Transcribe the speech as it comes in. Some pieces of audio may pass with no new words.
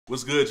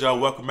What's good, y'all?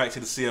 Welcome back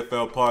to the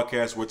CFL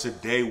podcast, where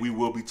today we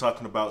will be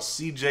talking about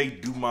C.J.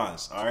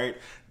 Dumas. All right,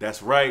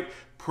 that's right.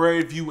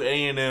 Prairie View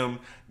A&M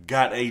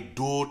got a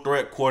dual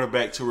threat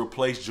quarterback to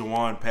replace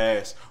Jawan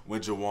Pass when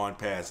Jawan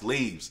Pass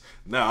leaves.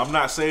 Now, I'm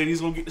not saying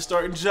he's gonna get the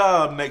starting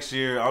job next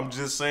year. I'm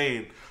just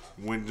saying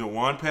when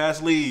Jawan Pass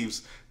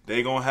leaves,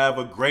 they're gonna have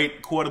a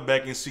great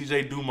quarterback in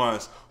C.J.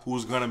 Dumas,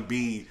 who's gonna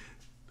be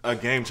a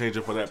game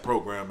changer for that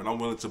program, and I'm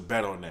willing to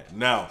bet on that.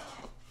 Now,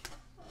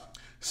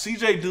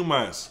 C.J.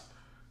 Dumas,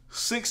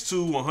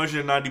 6'2",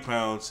 190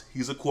 pounds.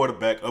 He's a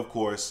quarterback, of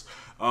course,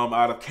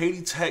 out of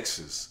Katy,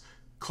 Texas,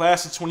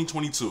 class of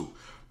 2022.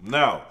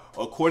 Now,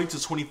 according to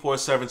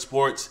 24/7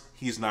 Sports,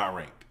 he's not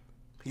ranked.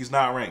 He's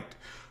not ranked.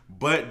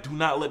 But do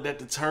not let that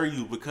deter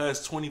you,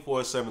 because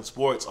 24/7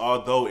 Sports,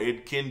 although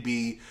it can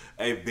be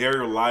a very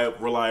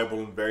reliable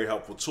and very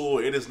helpful tool,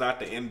 it is not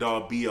the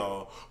end-all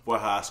be-all for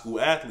high school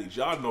athletes.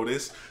 Y'all know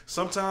this.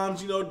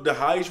 Sometimes, the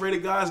highest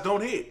rated guys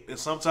don't hit. And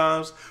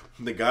sometimes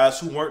the guys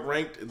who weren't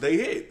ranked, they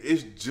hit.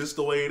 It's just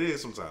the way it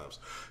is sometimes.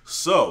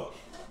 So,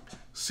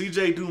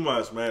 C.J.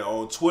 Dumas, man,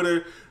 on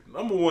Twitter,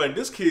 number one,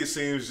 this kid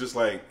seems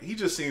like he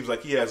has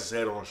his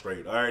head on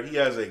straight. All right, he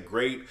has a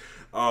great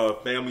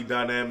family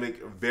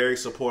dynamic, very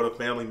supportive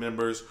family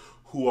members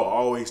who are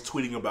always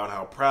tweeting about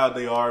how proud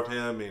they are of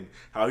him and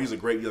how he's a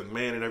great young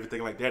man and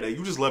everything like that. And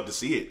you just love to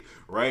see it,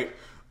 right?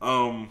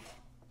 On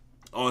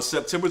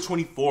September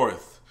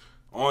 24th,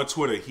 on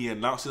Twitter, he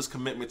announced his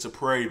commitment to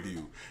Prairie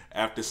View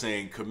after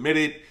saying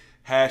committed,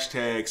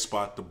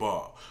 #spot the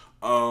ball.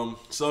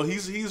 So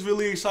he's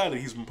really excited.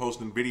 He's been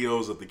posting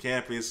videos of the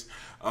campus.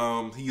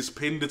 He's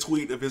pinned a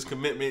tweet of his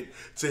commitment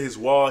to his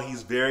wall.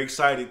 He's very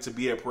excited to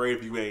be at Prairie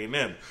View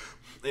A&M.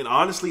 And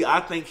honestly, I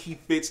think he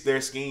fits their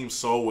scheme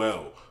so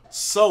well.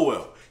 So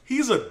well.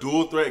 He's a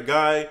dual threat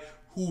guy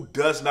who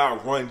does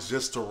not run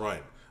just to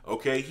run.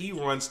 Okay, he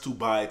runs to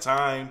buy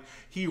time.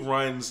 He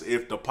runs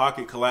if the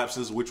pocket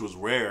collapses, which was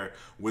rare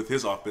with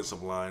his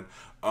offensive line.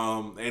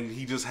 And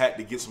he just had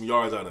to get some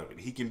yards out of it.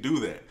 He can do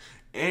that.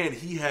 And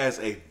he has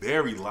a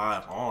very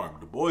live arm.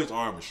 The boy's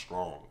arm is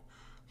strong.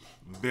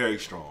 Very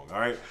strong, all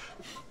right?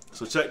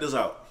 So check this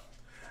out.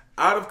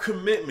 Out of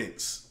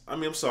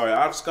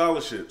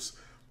scholarships,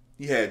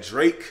 he had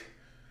Drake,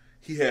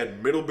 he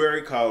had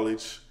Middlebury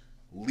College,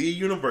 Lee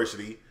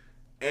University,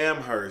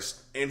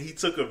 Amherst, and he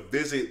took a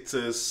visit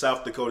to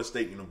South Dakota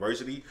State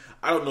University.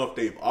 I don't know if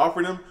they've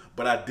offered him,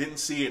 but I didn't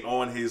see it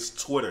on his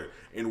Twitter.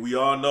 And we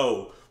all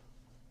know,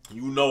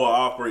 an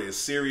offer is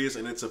serious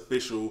and it's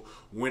official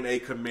when a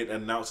commit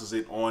announces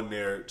it on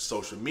their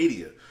social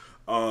media.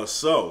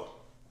 So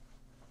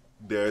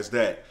there's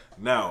that.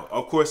 Now,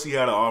 of course, he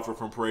had an offer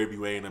from Prairie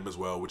View A&M as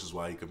well, which is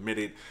why he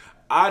committed.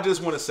 I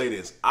just want to say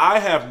this. I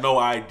have no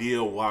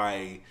idea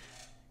why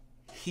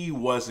he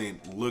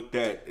wasn't looked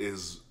at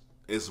as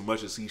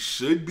much as he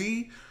should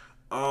be.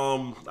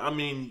 Go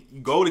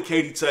to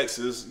Katy,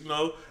 Texas.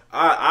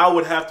 I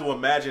would have to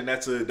imagine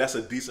that's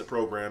a decent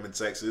program in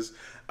Texas.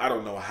 I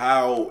don't know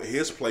how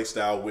his play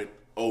style went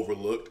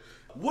overlooked.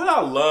 What I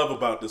love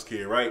about this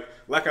kid, right?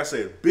 Like I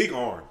said, big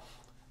arm.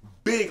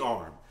 Big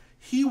arm.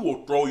 He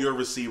will throw your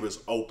receivers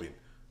open.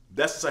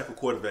 That's the type of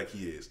quarterback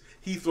he is.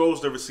 He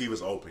throws the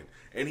receivers open.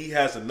 And he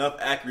has enough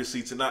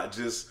accuracy to not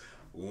just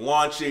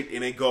launch it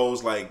and it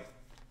goes like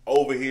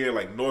over here,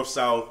 like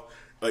north-south,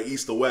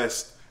 east to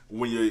west,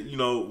 when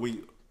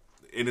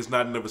and it's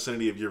not in the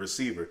vicinity of your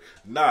receiver.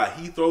 Nah,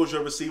 he throws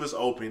your receivers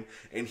open,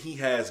 and he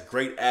has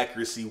great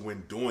accuracy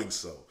when doing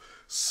so.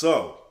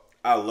 So,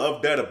 I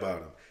love that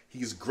about him.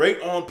 He's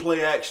great on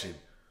play action.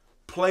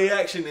 Play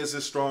action is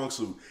his strong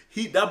suit.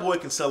 That boy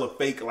can sell a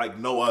fake like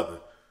no other.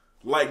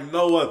 Like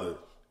no other.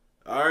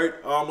 All right?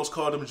 I almost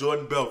called him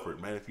Jordan Belfort,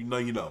 man. If you know,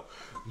 you know.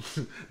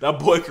 That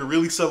boy can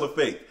really sell a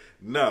fake.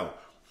 Now,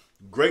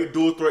 great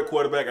dual threat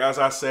quarterback. As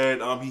I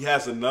said, he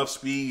has enough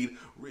speed,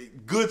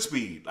 good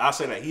speed. I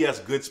say that he has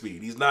good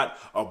speed. He's not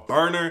a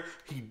burner.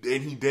 He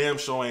damn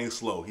sure ain't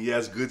slow. He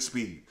has good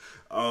speed.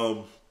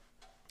 But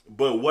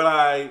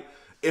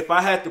if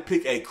I had to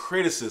pick a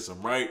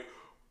criticism, right?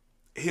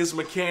 His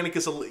mechanic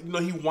is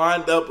he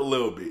wind up a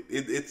little bit.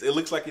 It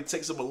looks like it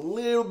takes him a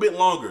little bit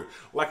longer,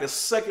 like a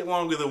second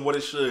longer than what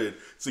it should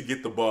to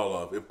get the ball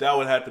off. If that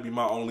would have to be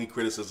my only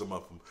criticism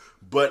of him.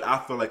 But I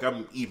feel like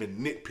I'm even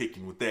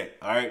nitpicking with that,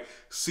 all right?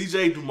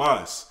 C.J.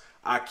 Dumas,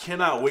 I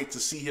cannot wait to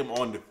see him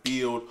on the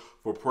field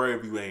for Prairie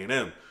View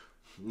A&M.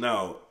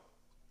 Now,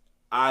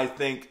 I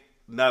think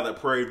now that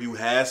Prairie View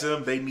has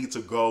him, they need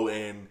to go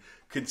and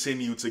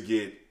continue to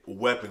get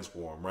weapons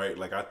for him, right?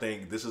 Like, I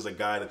think this is a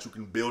guy that you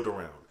can build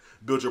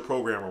your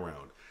program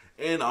around.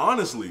 And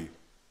honestly,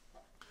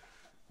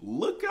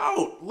 look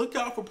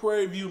out for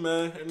Prairie View,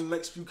 man, in the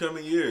next few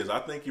coming years. I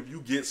think if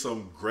you get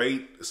some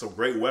great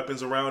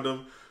weapons around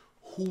him,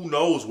 who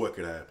knows what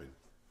could happen?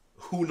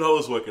 Who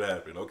knows what could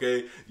happen,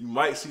 okay? You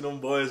might see them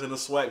boys in a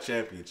SWAC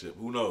championship.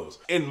 Who knows?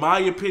 In my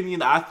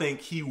opinion, I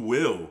think he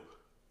will.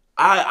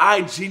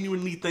 I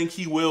genuinely think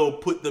he will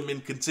put them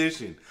in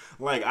contention.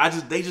 Like,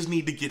 they just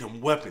need to get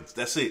him weapons.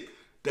 That's it.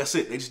 That's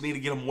it. They just need to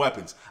get him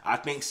weapons. I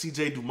think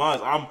CJ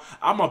Dumas,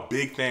 I'm a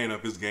big fan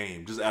of his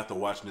game just after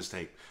watching this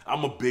tape.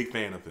 I'm a big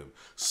fan of him.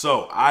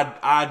 So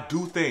I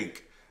do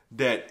think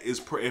that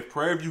if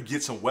Prairie View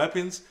gets some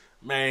weapons,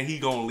 man, he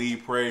gonna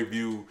lead Prairie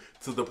View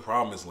to the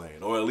promised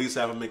land, or at least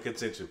have him in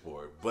contention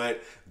for it.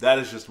 But that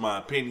is just my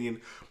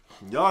opinion.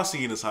 Y'all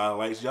seeing his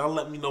highlights. Y'all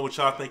let me know what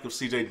y'all think of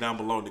CJ down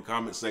below in the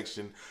comment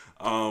section.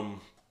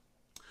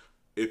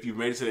 If you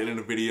made it to the end of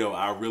the video,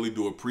 I really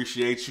do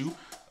appreciate you.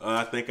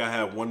 I think I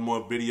have one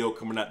more video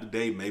coming out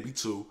today, maybe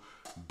two.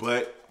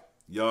 But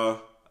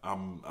y'all,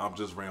 I'm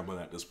just rambling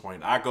at this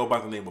point. I go by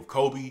the name of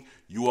Kobe.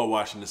 You are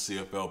watching the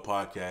CFL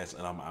podcast,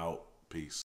 and I'm out. Peace.